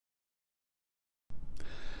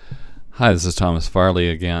Hi, this is Thomas Farley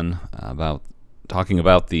again, talking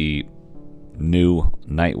about the new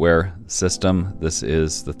NightWare system. This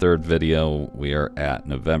is the third video. We are at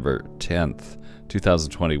November 10th,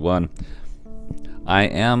 2021. I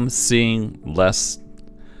am seeing less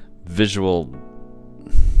visual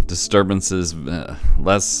disturbances,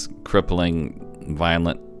 less crippling,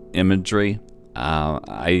 violent imagery.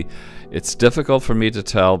 It's difficult for me to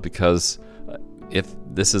tell because if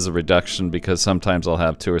this is a reduction, because sometimes I'll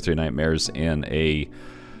have 2 or 3 nightmares in a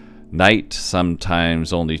night,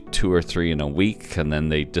 sometimes only 2 or 3 in a week, and then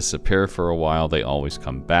they disappear for a while. They always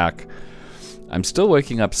come back. I'm still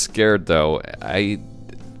waking up scared though.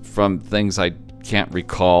 From things I can't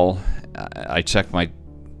recall. I check my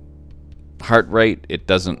heart rate. It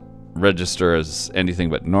doesn't register as anything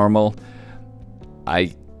but normal.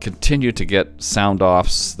 I continue to get sound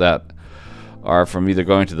offs that are from either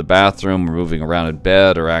going to the bathroom or moving around in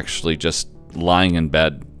bed or actually just lying in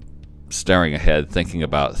bed staring ahead thinking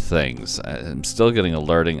about things. I'm still getting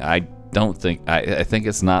alerting. I think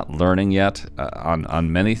it's not learning yet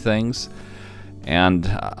on many things, and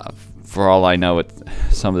for all I know,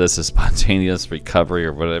 some of this is spontaneous recovery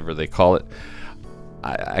or whatever they call it.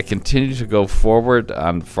 I continue to go forward.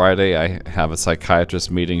 On Friday I have a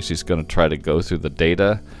psychiatrist meeting. She's going to try to go through the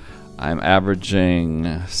data. I'm averaging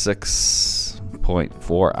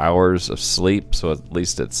 6.4 hours of sleep, so at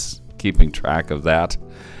least it's keeping track of that.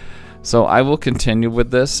 So I will continue with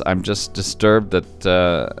this. I'm just disturbed that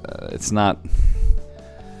it's not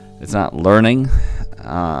learning.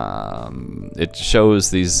 It shows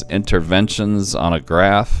these interventions on a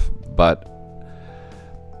graph, but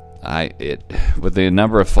with the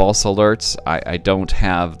number of false alerts, I don't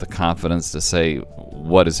have the confidence to say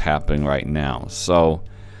what is happening right now.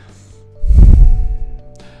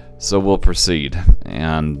 So we'll proceed,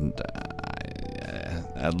 and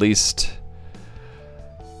at least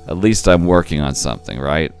I'm working on something,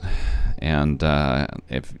 right? And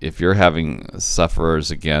if you're having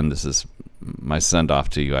sufferers again, this is my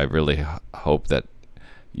send-off to you. I really hope that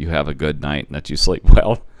you have a good night and that you sleep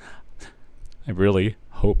well. I really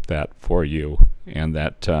hope that for you, and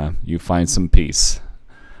that you find some peace.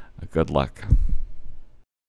 Good luck.